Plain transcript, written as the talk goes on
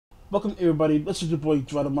Welcome everybody, this is your boy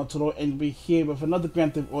Dryder Mataroa, and we're here with another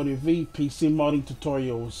Grand Theft Auto V PC modding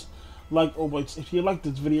tutorials. Like always, if you like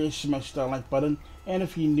this video, smash that like button, and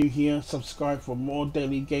if you're new here, subscribe for more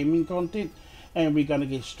daily gaming content, and we're gonna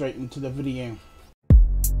get straight into the video.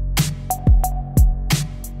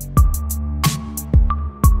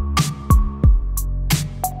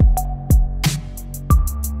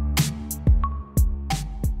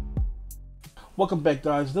 Welcome back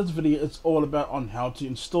guys. This video is all about on how to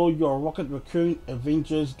install your Raccoon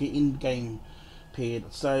Avengers Endgame pad.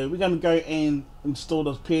 So we're going to go and install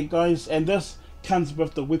this pad guys, and this comes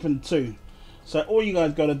with the weapon too. So all you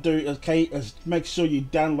guys got to do is make sure you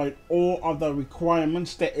download all of the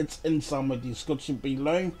requirements that it's inside my description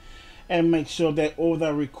below, and make sure that all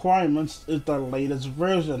the requirements is the latest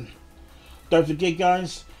version. Don't forget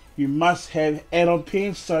guys, you must have add-on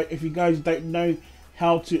pads. So if you guys don't know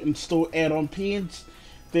how to install add-on pads,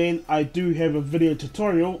 then I do have a video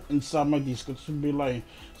tutorial inside my description below,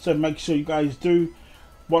 so make sure you guys do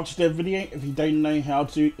watch that video if you don't know how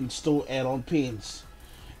to install add-on pads.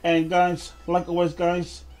 And guys, like always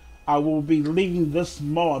guys, I will be leaving this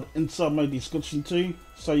mod inside my description too,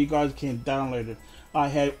 so you guys can download it. I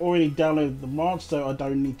have already downloaded the mod, so I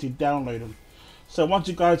don't need to download them. So once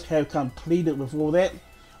you guys have completed with all that,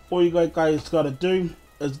 all you guys got to do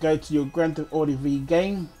is go to your Grand Theft Auto V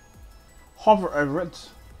game, hover over it,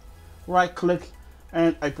 right click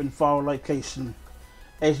and open file location.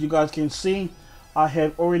 As you guys can see, I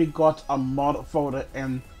have already got a mod folder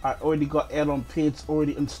and I already got add-on pads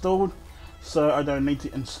already installed, so I don't need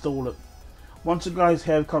to install it. Once you guys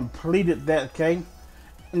have completed that,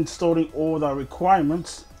 installing all the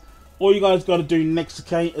requirements, all you guys got to do next,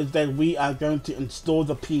 is that we are going to install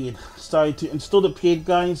the pad. So to install the pad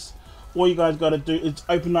guys, all you guys got to do is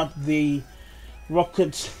open up the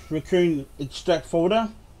Raccoon extract folder,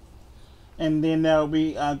 and then now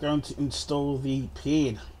we are going to install the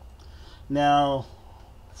pad. Now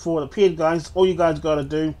for the pad guys, all you guys got to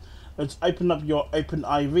do is open up your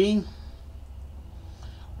OpenIV,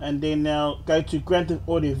 and then now go to Grand Theft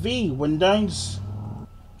Auto V Windows,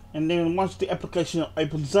 and then once the application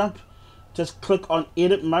opens up, just click on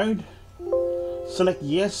edit mode, select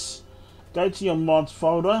yes, go to your mods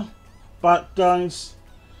folder. But guys,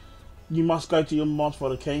 you must go to your mods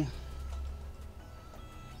folder,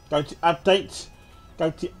 Go to update,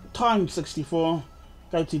 go to times 64,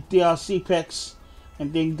 go to DRC packs,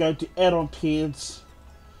 and then go to add-on pads,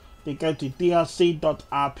 then go to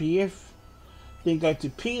drc.rpf, then go to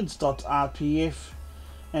pads.rpf,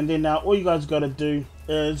 and then now all you guys got to do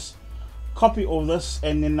is copy all this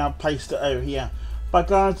and then now paste it over here. But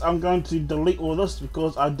guys, I'm going to delete all this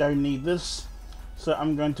because I don't need this. So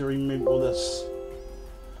I'm going to remove all this.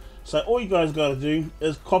 So all you guys got to do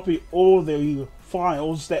is copy all the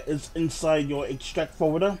files that is inside your extract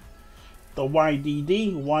folder, the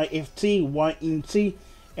YDD, YFT, YNT,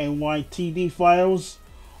 and YTD files,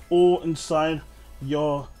 all inside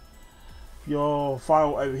your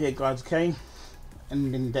file over here, guys.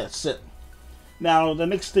 And then that's it. Now the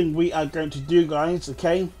next thing we are going to do, guys,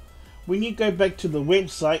 when you go back to the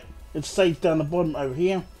website, it says down the bottom over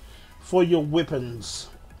here, for your weapons.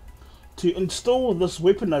 To install this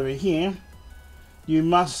weapon over here, you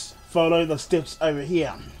must follow the steps over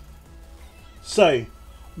here. So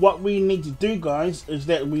what we need to do guys is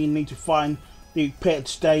that we need to find the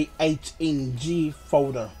patch day 8NG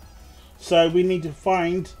folder. So we need to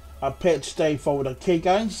find a patch day folder,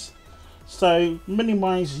 guys. So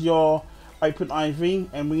minimize your OpenIV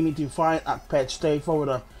and we need to find a patch day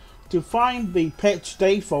folder. To find the patch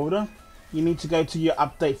day folder, you need to go to your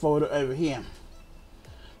update folder over here.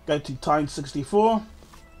 Go to times 64,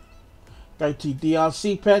 go to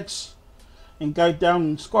DRC patch, and go down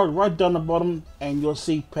and scroll right down the bottom and you'll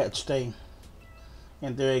see patch day.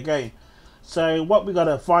 And there you go. So what we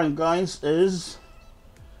gotta find guys is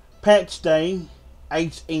patch day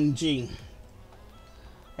 8NG.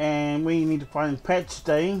 And we need to find patch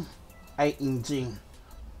day 8NG.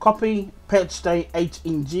 Copy patch day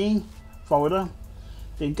 8NG folder.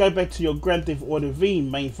 Then go back to your Grand Theft Auto V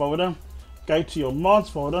main folder, go to your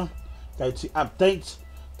mods folder, go to update,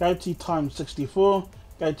 go to times 64,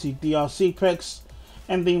 go to DRC packs,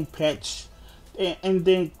 and then patch, and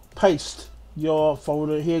then paste your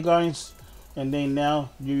folder here guys, and then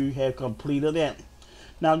now you have completed that.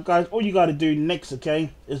 Now guys, all you got to do next,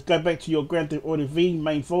 is go back to your Grand Theft Auto V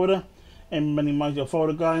main folder and minimize your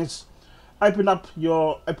folder guys. Open up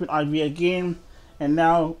your OpenIV again, and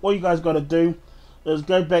now all you guys got to do is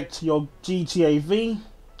go back to your GTAV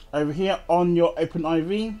over here on your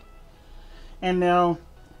OpenIV, and now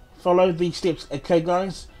follow these steps,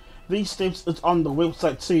 guys. These steps is on the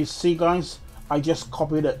website too. See guys, I just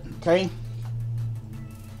copied it. Okay,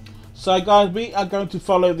 so guys, we are going to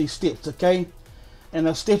follow these steps. Okay, and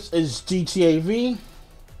the steps is GTAV.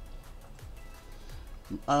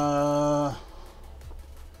 No,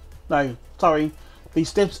 sorry, the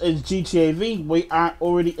steps is GTAV. We are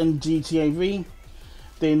already in GTAV.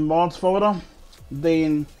 Then mods folder,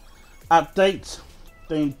 then update,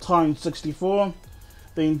 then time 64,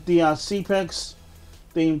 then DRC packs,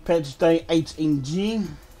 then patch day 18G,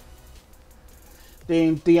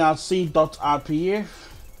 then drc.rpf,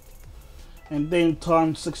 and then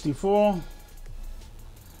time 64,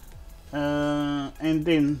 and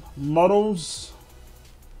then models,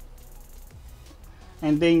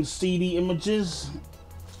 and then CD images,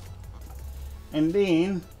 and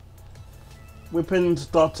then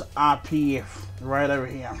weapons.rpf right over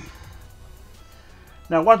here.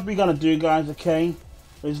 Now what we're gonna do, guys, okay,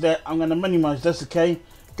 is that I'm gonna minimize this. Okay,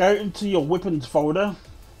 go into your weapons folder,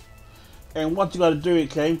 and what you gotta do,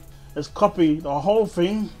 okay, is copy the whole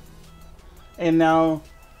thing and now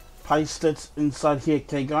paste it inside here.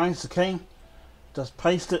 Okay guys, okay, just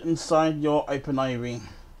paste it inside your OpenIV,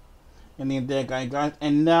 and then there you go, guys,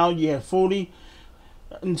 and now you have fully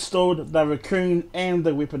installed the Raccoon and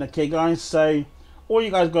the weapon. Okay guys, so all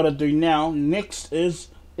you guys got to do now next is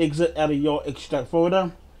exit out of your extract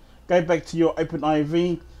folder, go back to your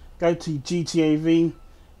OpenIV, go to GTAV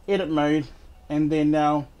edit mode, and then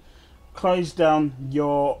now close down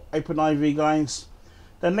your OpenIV, guys.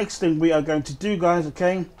 The next thing we are going to do, guys,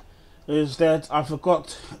 okay, is that I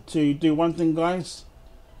forgot to do one thing, guys.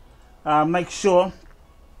 Make sure,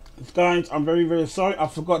 guys, I'm very sorry, I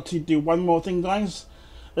forgot to do one more thing, guys,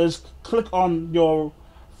 is click on your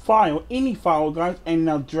file, any file, guys, and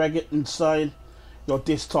now drag it inside your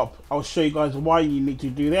desktop. I'll show you guys why you need to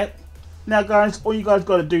do that. Now guys, all you guys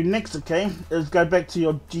got to do next, okay, is go back to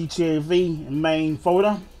your GTAV main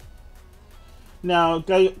folder. Now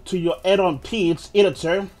go to your add-on pads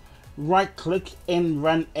editor, right click and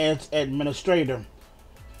run as administrator.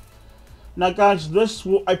 Now guys, this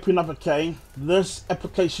will open up, okay, this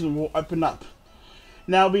application will open up.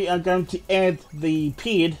 Now we are going to add the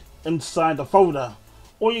pad inside the folder.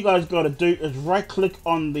 All you guys got to do is right click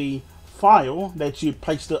on the file that you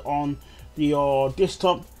pasted on your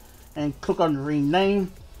desktop and click on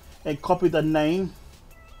rename and copy the name.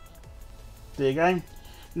 There you go.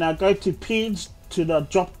 Now go to pads, to the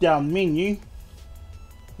drop down menu.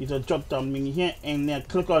 There's a drop down menu here, and now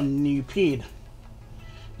click on new pad.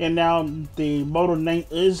 And now the model name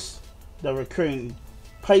is the Raccoon.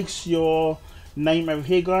 Paste your name over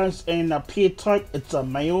here, guys, and the pad type, it's a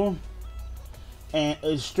male, and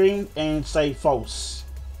it's string, and say false.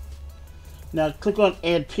 Now click on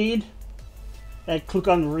add pad and click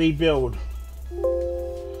on rebuild,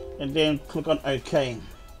 and then click on OK.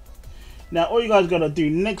 Now all you guys gotta do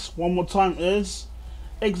next one more time is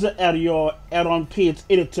exit out of your add-on pads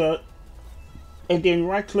editor, and then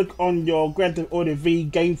right click on your Grand Theft Auto V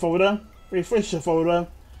game folder, refresh your folder,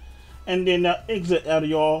 and then exit out of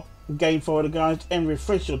your game folder, guys, and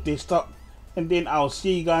refresh your desktop, and then I'll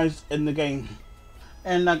see you guys in the game.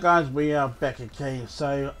 And now guys, we are back. Okay,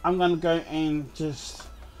 so I'm gonna go and just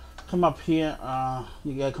come up here.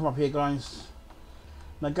 You gotta come up here, guys.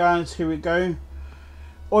 Now guys, here we go.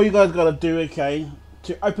 All you guys gotta do, okay,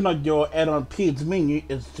 to open up your add-on pads menu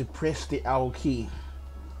is to press the L key.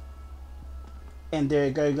 And there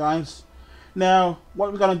you go, guys. Now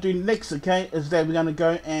what we're gonna do next, okay, is that we're gonna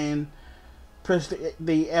go and press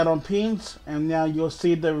the add-on pads, and now you'll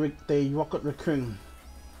see the Rocket Raccoon.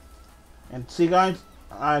 And see guys,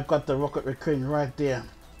 I've got the Rocket Raccoon right there.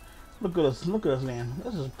 Look at this man.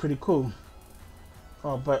 This is pretty cool.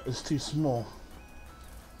 Oh, but it's too small.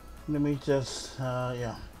 Let me just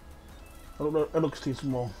yeah, it looks too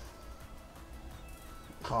small.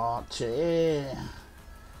 Oh, yeah.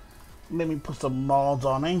 Let me put some mods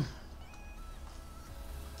on him.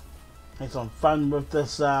 Have some fun with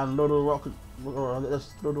this little rocket,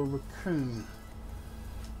 this little Raccoon.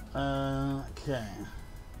 Okay.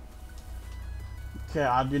 Okay,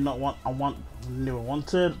 I do not want, never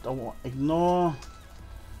wanted, I want ignore.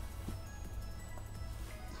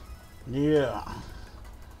 Yeah.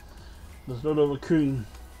 This little Raccoon.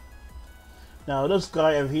 Now this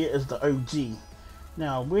guy over here is the OG.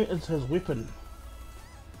 Now where is his weapon?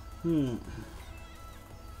 I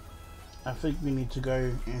think we need to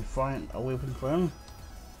go and find a weapon for him.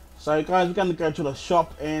 So guys, we're gonna go to the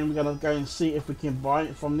shop and we're gonna go and see if we can buy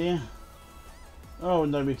it from there. Oh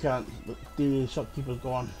no, we can't. The shopkeeper's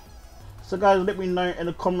gone. So guys, let me know in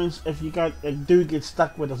the comments if you guys do get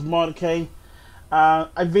stuck with this mod, okay?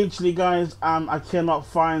 Eventually guys, I cannot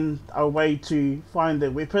find a way to find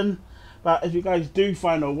the weapon, but if you guys do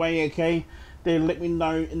find a way, okay, then let me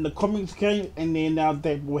know in the comments, okay? And then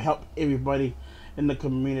that will help everybody in the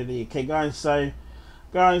community, okay guys? So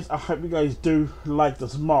guys, I hope you guys do like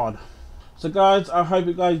this mod. So guys, I hope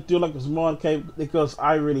you guys do like this mod, okay? Because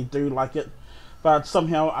I really do like it. But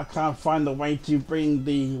somehow I can't find a way to bring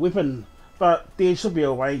the weapon. But there should be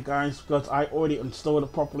a way, guys, because I already installed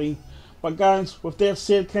it properly. But guys, with that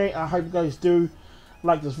said, okay, I hope you guys do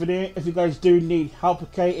like this video. If you guys do need help,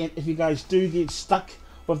 okay, and if you guys do get stuck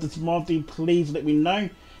with this mod, then please let me know.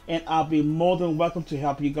 And I'll be more than welcome to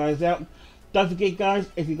help you guys out. Don't forget guys,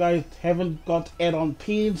 if you guys haven't got add-on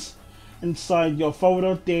pairs inside your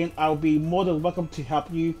folder, then I'll be more than welcome to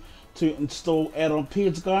help you to install add-on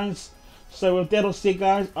pairs, guys. So with that all said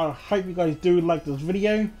guys, I hope you guys do like this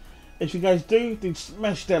video. If you guys do, then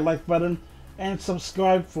smash that like button and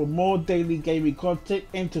subscribe for more daily gaming content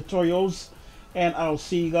and tutorials. And I'll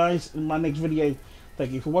see you guys in my next video.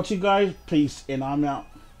 Thank you for watching guys, peace, and I'm out.